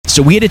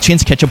So we had a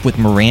chance to catch up with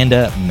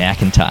Miranda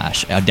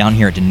McIntosh down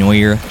here at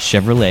DeNooyer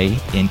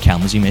Chevrolet in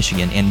Kalamazoo,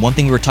 Michigan. And one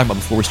thing we were talking about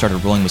before we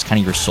started rolling was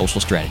kind of your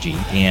social strategy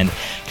and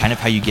kind of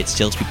how you get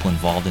salespeople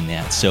involved in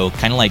that. So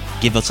kind of like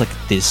give us like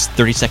this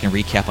 30-second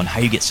recap on how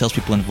you get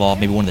salespeople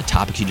involved, maybe one of the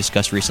topics you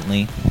discussed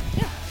recently.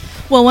 Yeah.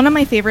 Well, one of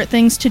my favorite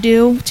things to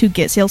do to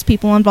get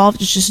salespeople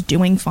involved is just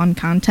doing fun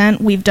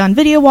content. We've done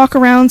video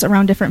walkarounds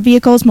around different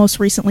vehicles. Most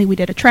recently, we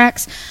did a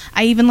Trax.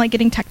 I even like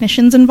getting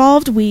technicians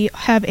involved. We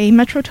have a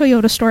Metro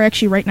Toyota store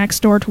actually right next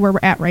door to where we're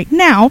at right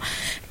now.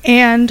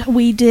 And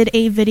we did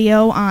a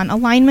video on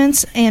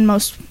alignments and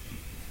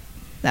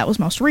that was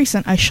most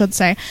recent, I should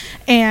say.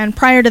 And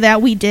prior to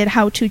that, we did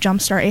how to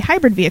jumpstart a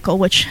hybrid vehicle,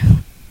 which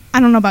I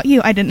don't know about you.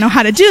 I didn't know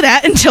how to do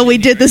that until we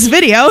did this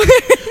video.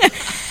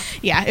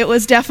 Yeah, it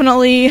was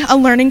definitely a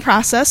learning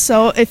process.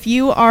 So if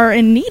you are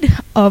in need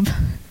of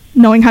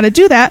knowing how to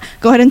do that,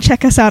 go ahead and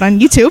check us out on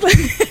YouTube.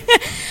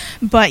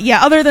 But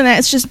yeah, other than that,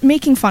 it's just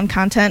making fun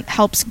content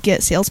helps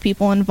get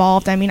salespeople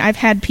involved. I mean, I've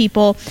had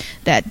people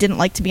that didn't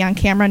like to be on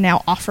camera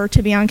now offer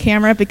to be on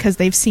camera because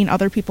they've seen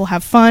other people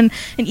have fun.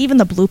 And even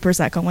the bloopers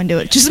that go into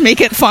it just make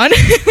it fun.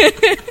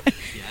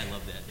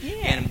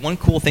 And one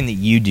cool thing that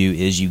you do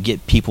is you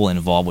get people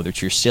involved, whether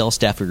it's your sales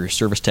staff or your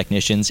service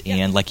technicians,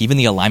 and like even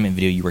the alignment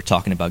video you were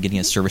talking about, getting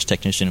a service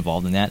technician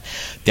involved in that,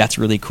 that's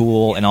really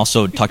cool. And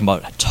also talking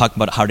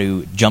about how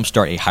to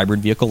jumpstart a hybrid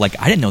vehicle. Like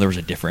I didn't know there was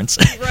a difference.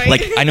 Right.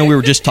 Like I know we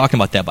were just talking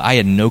about that, but I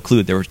had no clue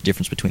that there was a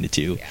difference between the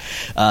two.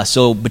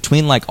 So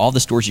between like all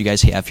the stores you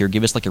guys have here,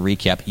 give us like a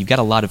recap. You've got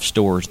a lot of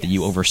stores that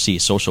you oversee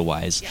social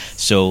wise.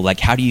 So like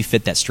how do you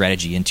fit that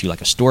strategy into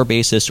like a store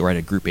basis or at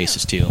a group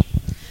basis too?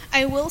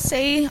 I will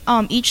say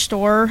each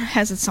store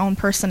has its own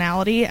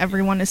personality.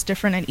 Everyone is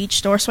different in each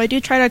store, so I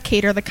do try to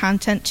cater the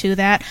content to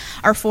that.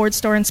 Our Ford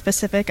store in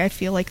specific, I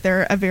feel like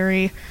they're a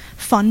very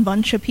fun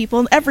bunch of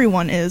people.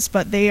 Everyone is,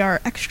 but they are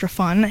extra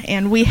fun,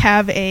 and we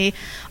have a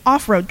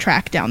off-road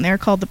track down there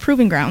called the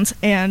Proving Grounds,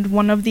 and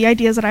one of the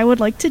ideas that I would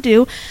like to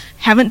do,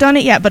 haven't done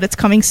it yet, but it's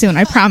coming soon,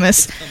 I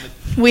promise.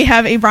 We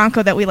have a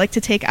Bronco that we like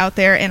to take out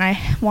there, and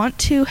I want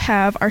to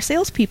have our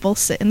salespeople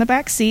sit in the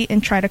back seat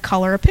and try to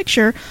color a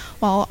picture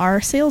while our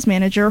sales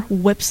manager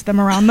whips them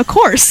around the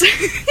course.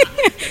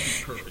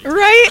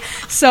 Right?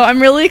 So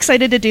I'm really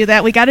excited to do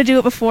that. We got to do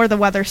it before the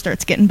weather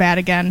starts getting bad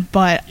again,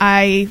 but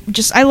I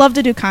love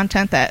to do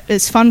content that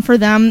is fun for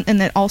them and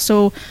that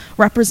also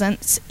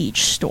represents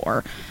each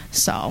store.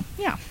 So,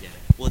 yeah.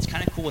 Well, it's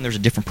kind of cool when there's a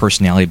different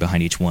personality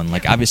behind each one.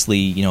 Like, obviously,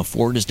 you know,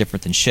 Ford is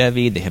different than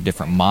Chevy. They have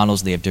different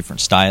models. They have different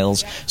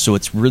styles. So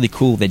it's really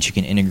cool that you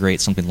can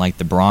integrate something like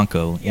the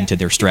Bronco into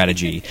their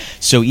strategy.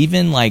 So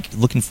even, like,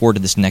 looking forward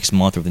to this next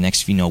month or the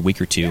next, week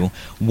or two,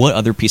 what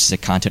other pieces of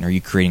content are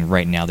you creating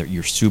right now that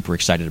you're super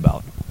excited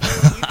about?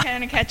 You're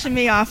kind of catching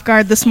me off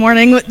guard this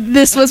morning.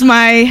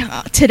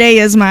 Today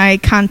is my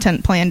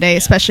content plan day,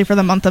 especially for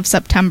the month of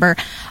September.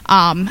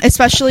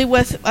 Especially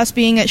with us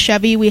being at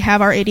Chevy, we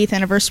have our 80th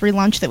anniversary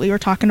lunch that we were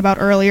talking about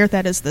earlier.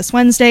 That is this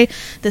Wednesday.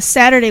 This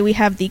Saturday, we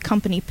have the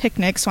company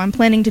picnic, so I'm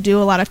planning to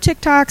do a lot of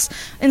TikToks,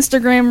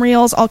 Instagram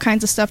Reels, all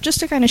kinds of stuff, just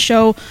to kind of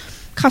show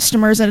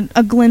customers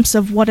a glimpse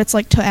of what it's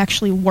like to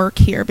actually work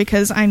here,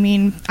 because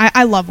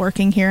I love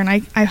working here, and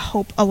I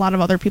hope a lot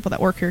of other people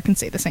that work here can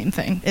say the same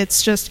thing.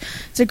 It's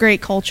a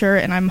great culture,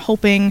 and I'm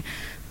hoping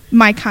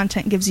my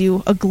content gives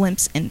you a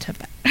glimpse into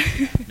that.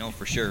 No,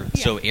 for sure.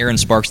 Yeah. So Aaron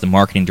Sparks, the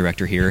marketing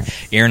director here,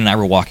 Aaron and I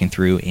were walking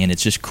through, and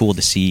it's just cool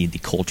to see the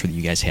culture that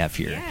you guys have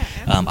here.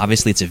 Yeah,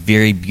 obviously, it's a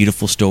very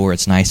beautiful store.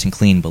 It's nice and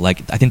clean, but I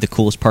think the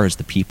coolest part is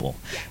the people.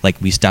 Yeah.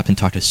 We stopped and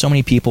talked to so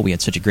many people. We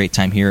had such a great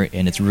time here,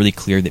 and it's really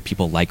clear that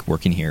people like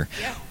working here.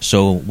 Yeah.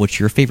 So what's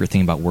your favorite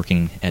thing about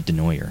working at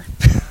DeNooyer?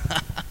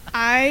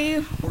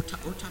 Or top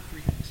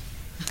 3 things.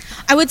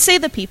 I would say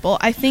the people.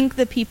 I think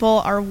the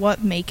people are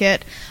what make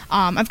it.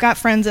 I've got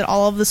friends at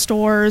all of the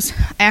stores.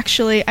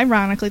 Actually,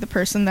 ironically, the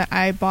person that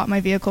I bought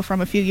my vehicle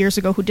from a few years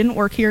ago who didn't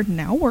work here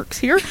now works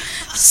here.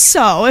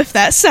 So if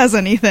that says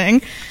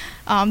anything,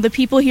 the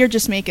people here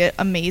just make it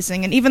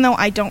amazing. And even though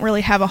I don't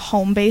really have a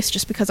home base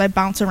just because I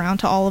bounce around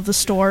to all of the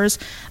stores,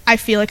 I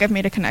feel like I've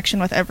made a connection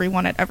with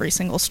everyone at every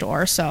single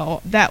store.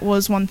 So that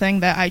was one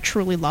thing that I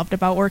truly loved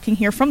about working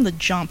here from the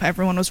jump.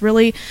 Everyone was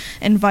really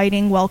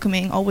inviting,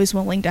 welcoming, always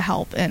willing to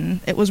help. And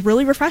it was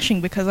really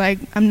refreshing because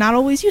I'm not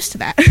always used to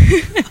that.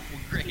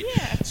 Great.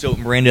 Yeah. So,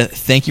 Miranda,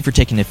 thank you for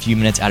taking a few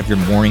minutes out of your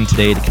morning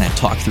today to kind of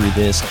talk through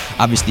this.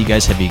 Obviously, you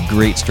guys have a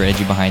great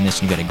strategy behind this,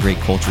 and you've got a great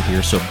culture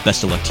here, so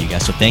best of luck to you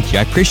guys. So thank you.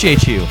 I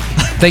appreciate you.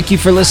 Thank you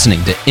for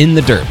listening to In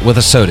the Dirt with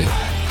Automotive.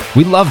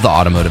 We love the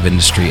automotive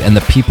industry and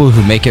the people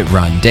who make it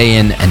run day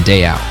in and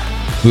day out.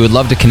 We would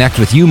love to connect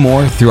with you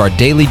more through our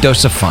Daily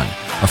Dose of Fun,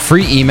 a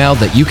free email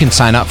that you can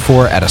sign up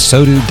for at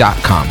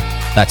asotu.com.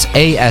 That's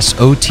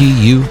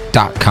ASOTU.com.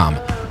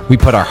 We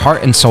put our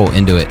heart and soul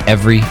into it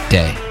every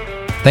day.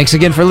 Thanks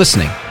again for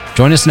listening.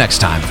 Join us next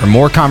time for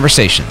more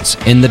conversations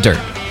in the dirt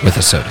with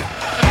Automotive.